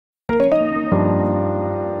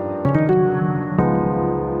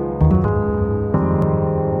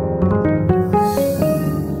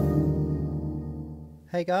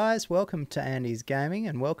Hey guys, welcome to Andy's Gaming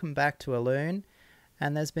and welcome back to Elune.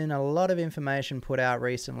 And there's been a lot of information put out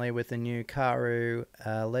recently with the new Karu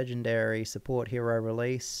legendary support hero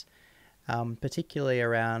release, particularly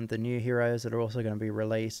around the new heroes that are also going to be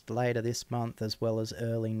released later this month as well as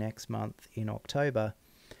early next month in October.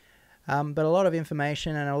 But a lot of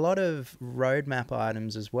information and a lot of roadmap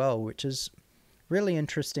items as well, which is really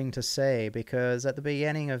interesting to see because at the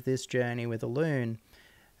beginning of this journey with Elune,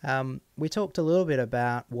 we talked a little bit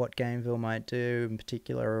about what Gamevil might do, in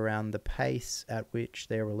particular around the pace at which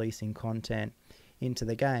they're releasing content into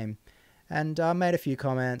the game. And I made a few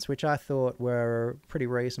comments which I thought were pretty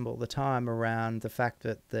reasonable at the time around the fact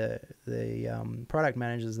that the product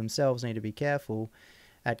managers themselves need to be careful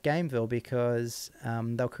at Gamevil because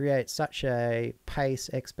they'll create such a pace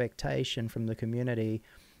expectation from the community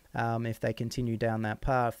if they continue down that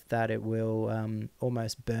path that it will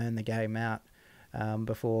almost burn the game out.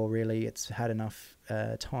 Before really it's had enough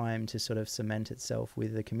time to sort of cement itself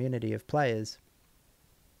with the community of players.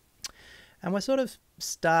 And we're sort of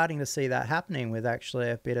starting to see that happening with actually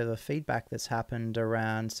a bit of a feedback that's happened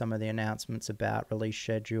around some of the announcements about release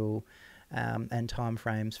schedule and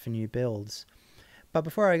timeframes for new builds. But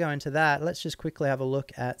before I go into that, let's just quickly have a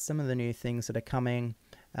look at some of the new things that are coming.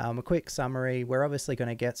 A quick summary: we're obviously going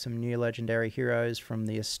to get some new legendary heroes from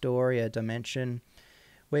the Astoria dimension,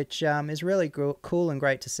 which is really cool and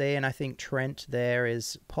great to see. And I think Trent there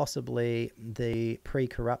is possibly the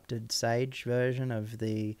pre-corrupted Sage version of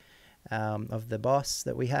the boss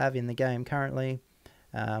that we have in the game currently,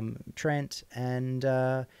 Trent, and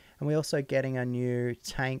we're also getting a new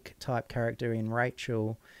tank type character in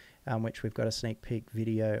Rachel, which we've got a sneak peek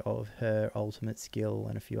video of her ultimate skill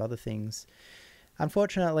and a few other things.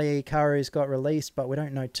 Unfortunately, Karu's got released, but we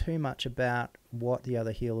don't know too much about what the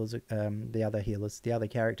other healers, the other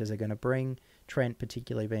characters are going to bring. Trent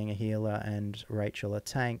particularly being a healer and Rachel a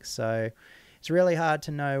tank. So it's really hard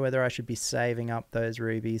to know whether I should be saving up those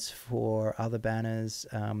rubies for other banners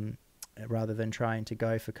rather than trying to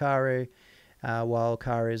go for Karu while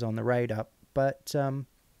Karu is on the raid up. But in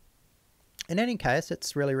any case,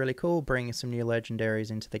 it's really cool bringing some new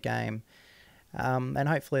legendaries into the game. And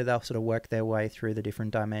hopefully they'll sort of work their way through the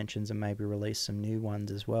different dimensions and maybe release some new ones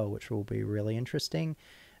as well, which will be really interesting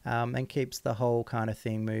and keeps the whole kind of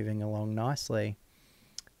thing moving along nicely.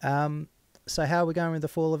 So how are we going with the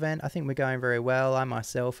fall event? I think we're going very well. I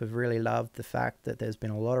myself have really loved the fact that there's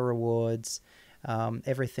been a lot of rewards,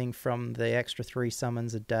 everything from the extra 3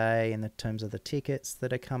 summons a day in the terms of the tickets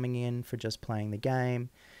that are coming in for just playing the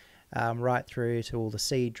game, right through to all the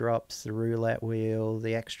seed drops, the roulette wheel,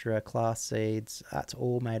 the extra class seeds. That's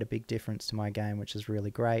all made a big difference to my game, which is really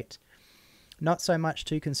great. Not so much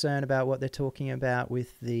too concerned about what they're talking about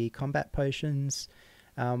with the combat potions.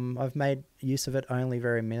 I've made use of it only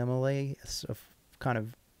very minimally. I've kind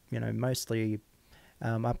of, mostly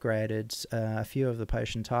upgraded a few of the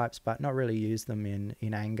potion types, but not really used them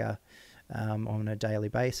in anger on a daily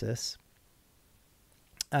basis.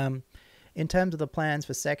 In terms of the plans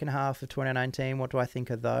for second half of 2019, what do I think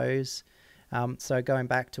of those? So going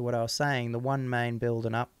back to what I was saying, the one main build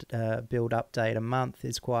update a month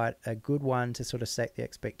is quite a good one to sort of set the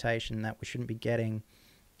expectation that we shouldn't be getting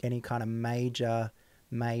any kind of major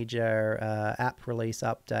app release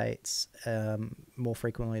updates more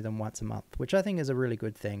frequently than once a month, which I think is a really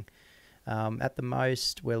good thing. At the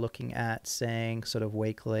most, we're looking at seeing sort of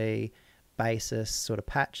weekly basis sort of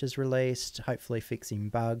patches released, hopefully fixing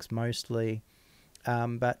bugs mostly,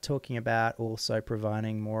 but talking about also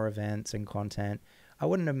providing more events and content. I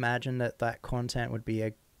wouldn't imagine that content would be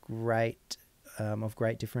of great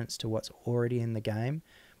difference to what's already in the game.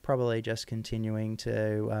 Probably just continuing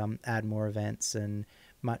to add more events and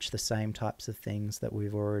much the same types of things that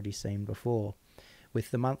we've already seen before, with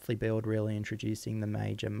the monthly build really introducing the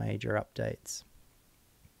major updates.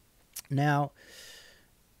 Now,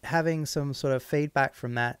 having some sort of feedback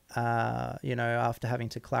from that, after having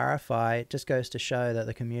to clarify, it just goes to show that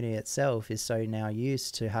the community itself is so now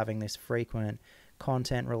used to having this frequent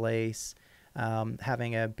content release,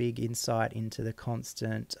 having a big insight into the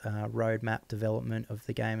constant roadmap development of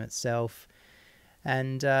the game itself.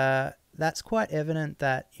 And that's quite evident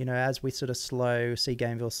that, as we sort of see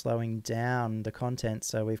Gamevil slowing down the content,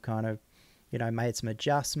 so we've kind of, made some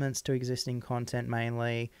adjustments to existing content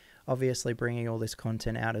mainly. Obviously, bringing all this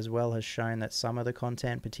content out as well has shown that some of the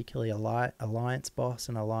content, particularly Alliance Boss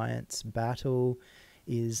and Alliance Battle,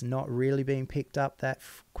 is not really being picked up that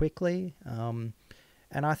quickly. And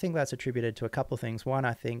I think that's attributed to a couple of things. One,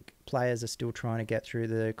 I think players are still trying to get through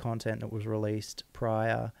the content that was released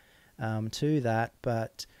prior to that,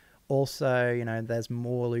 but Also, you know, there's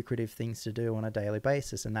more lucrative things to do on a daily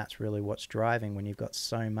basis, and that's really what's driving when you've got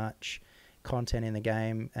so much content in the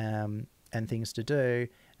game, and things to do,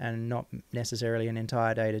 and not necessarily an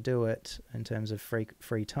entire day to do it in terms of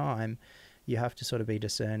free time. You have to sort of be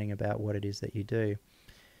discerning about what it is that you do.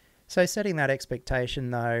 So setting that expectation,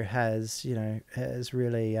 though, has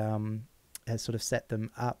really has sort of set them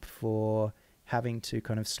up for having to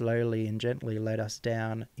kind of slowly and gently let us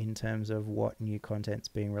down in terms of what new content's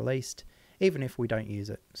being released, even if we don't use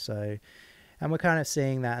it. So, and we're kind of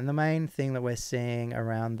seeing that. And the main thing that we're seeing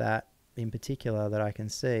around that in particular that I can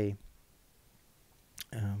see,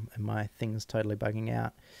 and my thing's totally bugging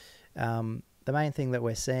out, the main thing that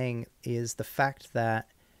we're seeing is the fact that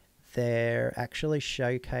they're actually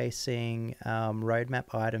showcasing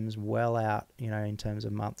roadmap items well out, in terms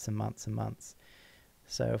of months and months and months.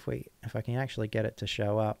 So if I can actually get it to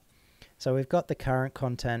show up. So we've got the current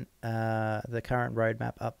content, the current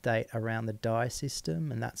roadmap update around the die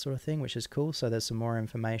system and that sort of thing, which is cool. So there's some more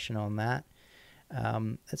information on that.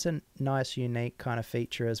 It's a nice, unique kind of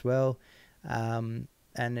feature as well. And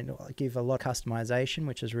it'll give a lot of customization,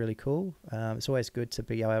 which is really cool. It's always good to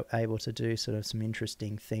be able to do sort of some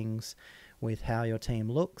interesting things with how your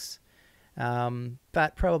team looks.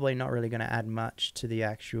 But probably not really going to add much to the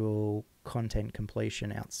actual content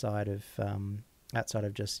completion outside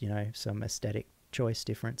of just some aesthetic choice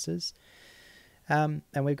differences. And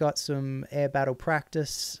we've got some air battle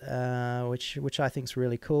practice, which I think is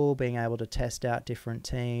really cool, being able to test out different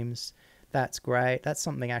teams. That's great. That's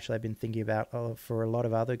something actually I've been thinking about for a lot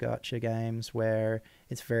of other gacha games, where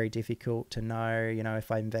it's very difficult to know,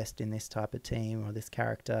 if I invest in this type of team or this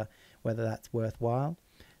character, whether that's worthwhile.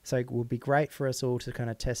 So it would be great for us all to kind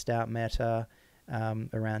of test out meta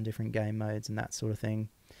around different game modes and that sort of thing.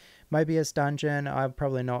 Mobius Dungeon, I'm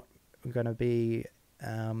probably not going to be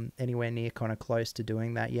anywhere near kind of close to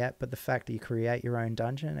doing that yet, but the fact that you create your own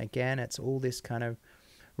dungeon, again, it's all this kind of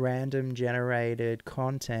random generated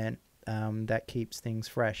content that keeps things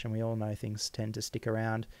fresh, and we all know things tend to stick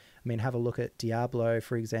around. I mean, have a look at Diablo,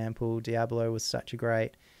 for example. Diablo was such a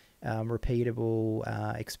great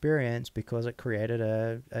repeatable experience because it created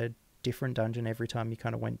a different dungeon every time you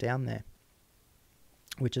kind of went down there,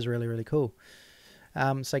 which is really, really cool.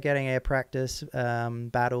 So getting air practice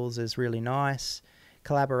battles is really nice.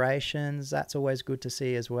 Collaborations, that's always good to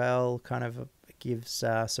see as well. Kind of gives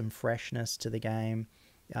some freshness to the game,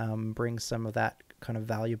 brings some of that kind of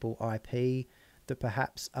valuable IP that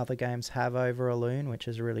perhaps other games have over Elune, which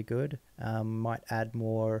is really good. Might add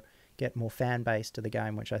more, get more fan base to the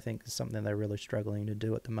game, which I think is something they're really struggling to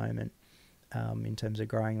do at the moment in terms of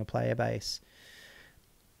growing the player base.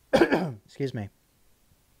 Excuse me.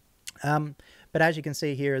 But as you can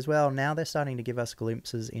see here as well, now they're starting to give us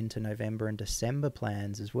glimpses into November and December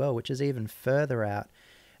plans as well, which is even further out.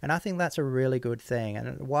 And I think that's a really good thing.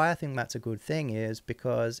 And why I think that's a good thing is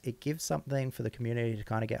because it gives something for the community to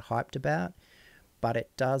kind of get hyped about, but it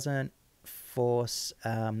doesn't force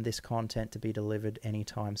this content to be delivered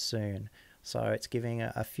anytime soon. So it's giving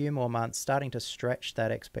a few more months, starting to stretch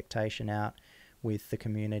that expectation out with the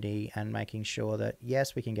community and making sure that,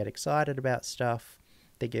 yes, we can get excited about stuff.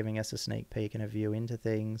 They're giving us a sneak peek and a view into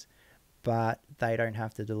things, but they don't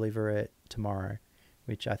have to deliver it tomorrow,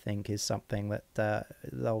 which I think is something that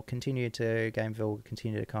they'll continue to, Gamevil will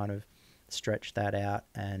continue to kind of stretch that out,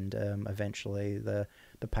 and eventually the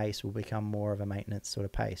pace will become more of a maintenance sort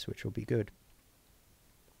of pace, which will be good.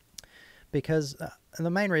 Because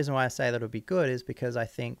the main reason why I say that it'll be good is because I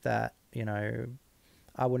think that,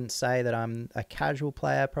 I wouldn't say that I'm a casual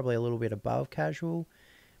player, probably a little bit above casual,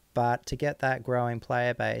 but to get that growing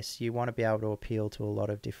player base, you want to be able to appeal to a lot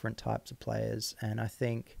of different types of players. And I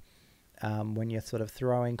think when you're sort of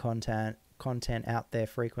throwing content out there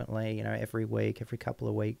frequently, every week, every couple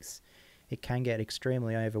of weeks, it can get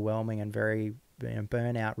extremely overwhelming, and very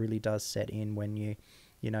burnout really does set in when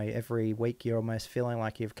every week you're almost feeling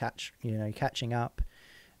like you've catching up,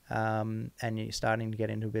 and you're starting to get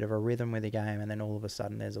into a bit of a rhythm with the game, and then all of a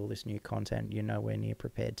sudden there's all this new content you're nowhere near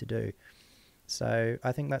prepared to do. So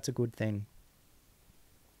I think that's a good thing.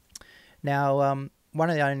 Now, one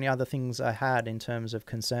of the only other things I had in terms of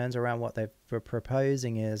concerns around what they were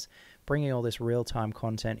proposing is bringing all this real-time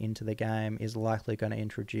content into the game is likely going to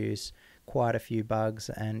introduce quite a few bugs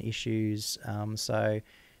and issues. So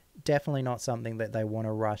definitely not something that they want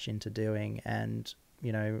to rush into doing. And,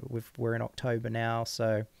 we're in October now,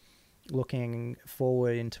 so looking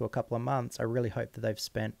forward into a couple of months, I really hope that they've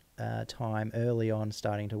spent time early on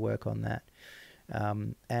starting to work on that.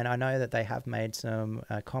 And I know that they have made some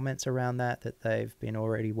comments around that they've been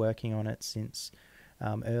already working on it since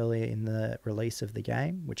earlier in the release of the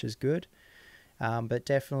game, which is good. but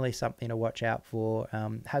definitely something to watch out for.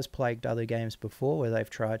 Has plagued other games before where they've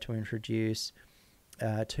tried to introduce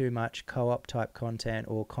too much co-op type content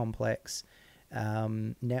or complex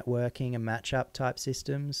networking and matchup type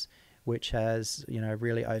systems, which has, you know,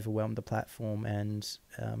 really overwhelmed the platform and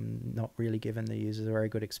not really given the users a very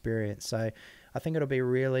good experience. So I think it'll be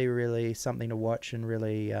really, really something to watch and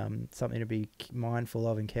really something to be mindful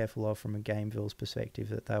of and careful of from a Gamevil's perspective,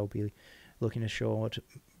 that they'll be looking to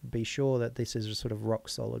be sure that this is sort of rock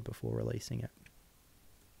solid before releasing it.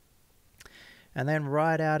 And then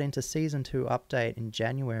right out into Season 2 update in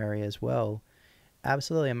January as well.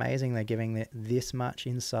 Absolutely amazing they're giving this much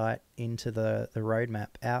insight into the roadmap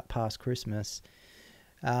out past Christmas.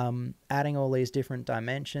 Adding all these different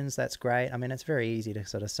dimensions, that's great. I mean, it's very easy to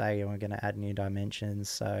sort of say we're going to add new dimensions,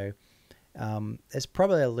 so it's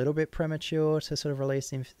probably a little bit premature to sort of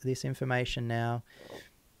release this information now.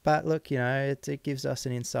 But look, you know, it gives us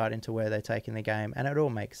an insight into where they're taking the game, and it all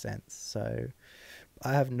makes sense. So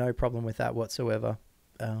I have no problem with that whatsoever,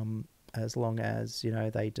 as long as, you know,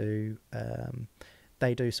 they do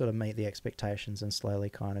sort of meet the expectations and slowly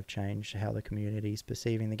kind of change how the community is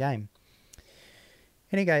perceiving the game.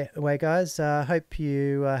 Anyway, guys, hope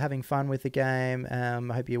you are having fun with the game.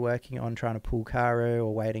 I hope you're working on trying to pull Karu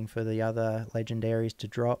or waiting for the other legendaries to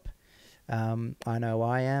drop. I know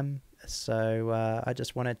I am. So I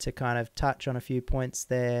just wanted to kind of touch on a few points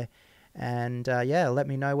there. And yeah, let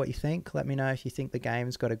me know what you think. Let me know if you think the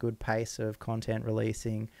game's got a good pace of content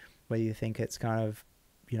releasing, whether you think it's kind of,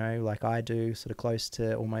 you know, like I do, sort of close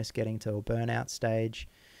to almost getting to a burnout stage.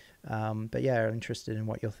 But yeah, I'm interested in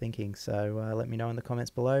what you're thinking. So let me know in the comments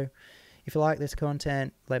below. If you like this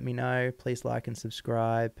content, let me know. Please like and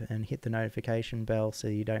subscribe and hit the notification bell so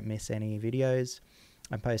you don't miss any videos.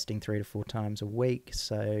 I'm posting 3 to 4 times a week,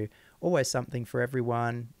 so always something for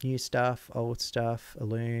everyone. New stuff, old stuff,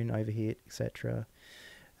 Elune, Overhit, etc.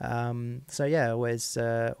 So yeah, always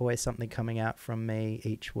something coming out from me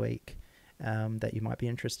each week that you might be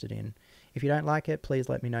interested in. If you don't like it, please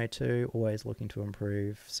let me know too. Always looking to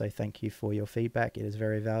improve. So thank you for your feedback. It is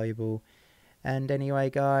very valuable. And anyway,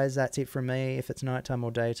 guys, that's it from me. If it's nighttime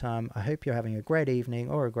or daytime, I hope you're having a great evening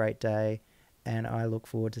or a great day, and I look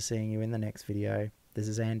forward to seeing you in the next video. This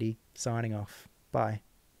is Andy, signing off. Bye.